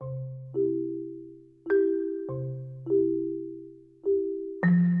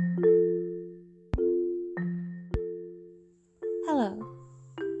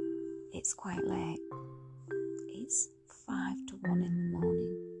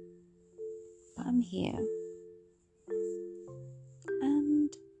I'm here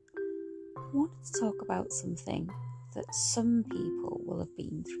and I wanted to talk about something that some people will have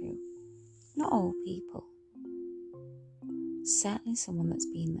been through. Not all people. Certainly someone that's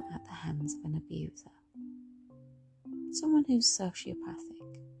been at the hands of an abuser. Someone who's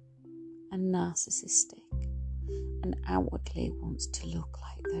sociopathic and narcissistic and outwardly wants to look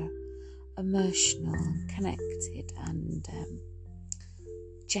like they're emotional and connected and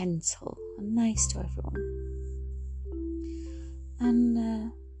gentle and nice to everyone.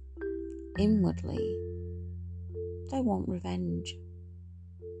 And inwardly, they want revenge.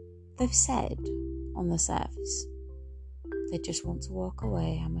 They've said on the surface they just want to walk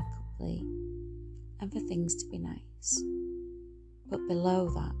away amicably and for things to be nice. But below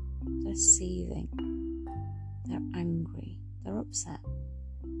that, they're seething. They're angry. They're upset.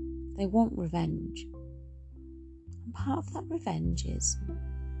 They want revenge. And part of that revenge is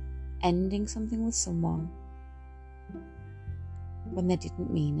ending something with someone when they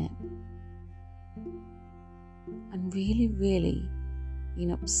didn't mean it. And really, really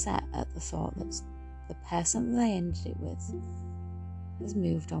being upset at the thought that the person that they ended it with has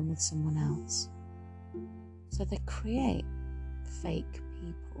moved on with someone else. So they create fake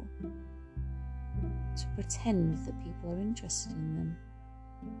people to pretend that people are interested in them.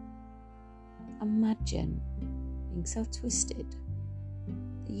 Imagine being so twisted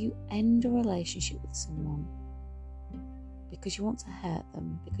that you end a relationship with someone because you want to hurt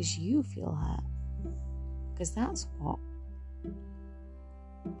them, because you feel hurt, because that's what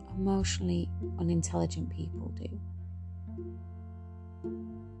emotionally unintelligent people do.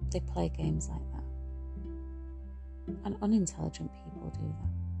 They play games like that, and unintelligent people do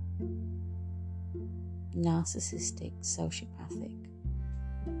that. Narcissistic, sociopathic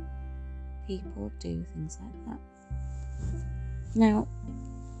people do things like that. Now,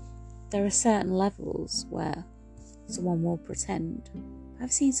 there are certain levels where someone will pretend.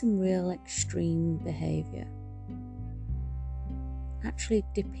 I've seen some real extreme behaviour, actually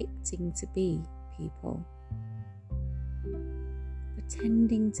depicting to be people,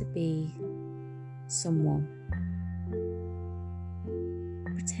 pretending to be someone,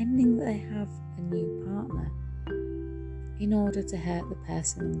 pretending that they have a new partner in order to hurt the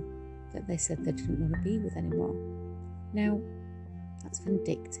person that they said they didn't want to be with anymore. Now, that's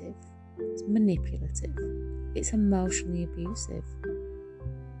vindictive, it's manipulative, it's emotionally abusive.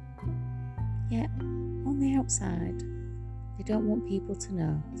 Yet, on the outside, they don't want people to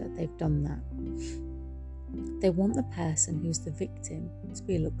know that they've done that. They want the person who's the victim to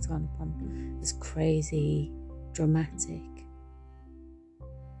be looked on upon as crazy, dramatic,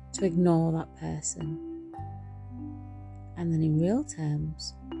 to ignore that person. And then in real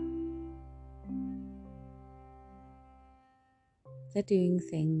terms, they're doing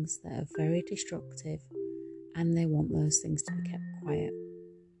things that are very destructive and they want those things to be kept quiet.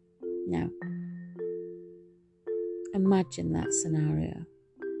 Now, imagine that scenario.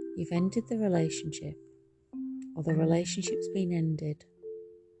 You've ended the relationship, or the relationship's been ended.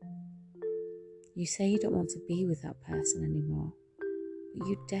 You say you don't want to be with that person anymore, but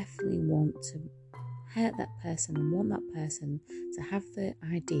you definitely want to hurt that person and want that person to have the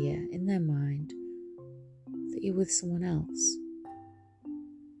idea in their mind that you're with someone else.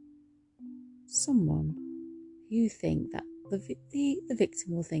 Someone who you think that the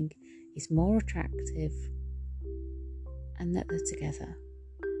victim will think is more attractive and that they're together.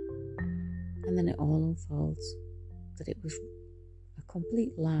 And then it all unfolds that it was a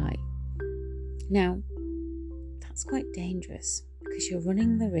complete lie. Now, that's quite dangerous because you're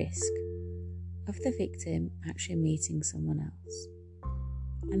running the risk of the victim actually meeting someone else.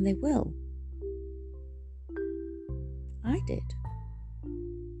 And they will. I did.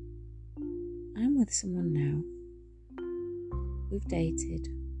 I'm with someone now. We've dated.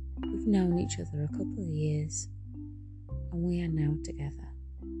 We've known each other a couple of years. And we are now together.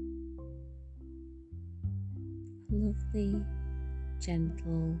 A lovely,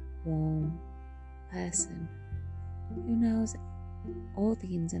 gentle, warm person who knows all the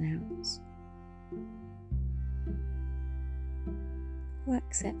ins and outs, who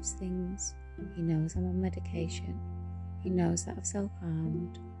accepts things. He knows I'm on medication. He knows that I've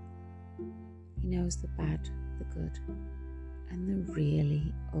self-harmed. He knows the bad, the good, and the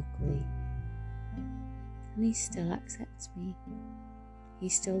really ugly. And he still accepts me. He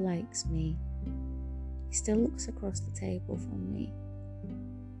still likes me. He still looks across the table from me.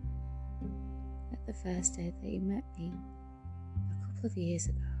 At the first day that he met me, a couple of years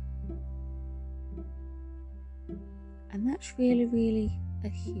ago. And that's really, really a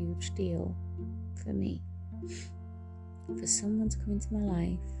huge deal for me. For someone to come into my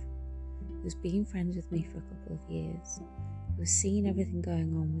life who's been friends with me for a couple of years, who's seen everything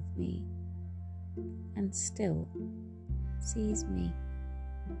going on with me, and still sees me.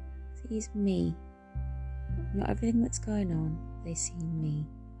 Not everything that's going on, they see me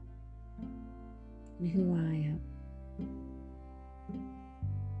and who I am,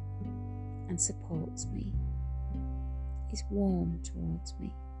 and supports me, is warm towards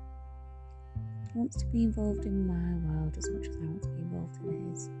me, wants to be involved in my world as much as I want to be involved in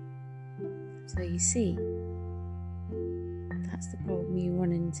his. So you see, that's the problem you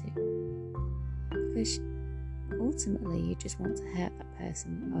run into, because ultimately you just want to hurt that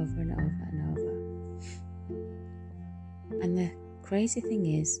person over and over and over. And the crazy thing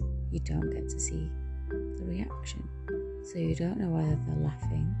is, you don't get to see the reaction, so you don't know whether they're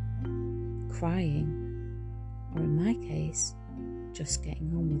laughing, crying, or in my case, just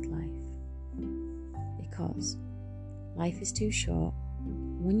getting on with life. Because life is too short.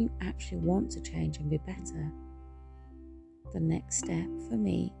 When you actually want to change and be better, the next step for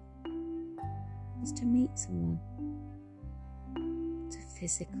me is to meet someone, to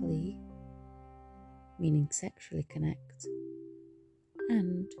physically, meaning sexually connect,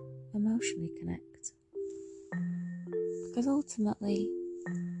 and emotionally connect. Because ultimately,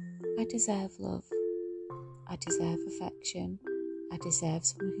 I deserve love, I deserve affection, I deserve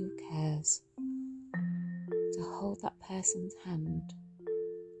someone who cares, to hold that person's hand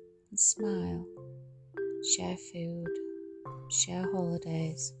and smile, share food, share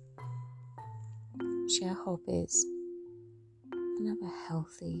holidays, share hobbies, and have a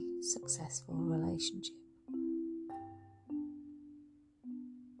healthy, successful relationship.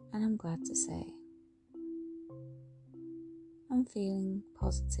 And I'm glad to say I'm feeling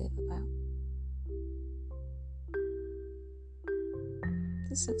positive about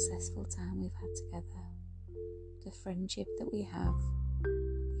the successful time we've had together, the friendship that we have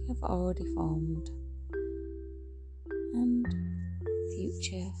already formed, and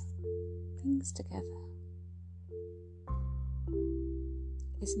future things together.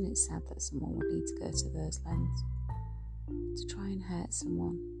 Isn't it sad that someone would need to go to those lengths to try and hurt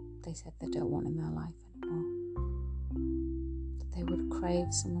someone they said they don't want in their life anymore? That they would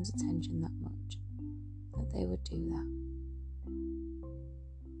crave someone's attention that much, that they would do that.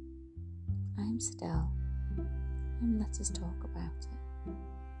 I'm Sidel, and let us talk about it.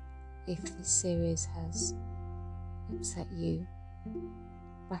 If this series has upset you,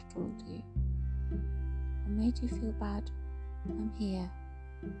 rattled you, or made you feel bad, I'm here.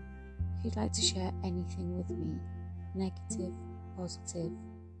 If you'd like to share anything with me, negative, positive,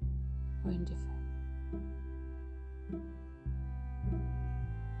 or indifferent,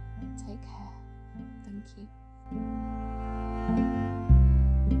 take care. Thank you.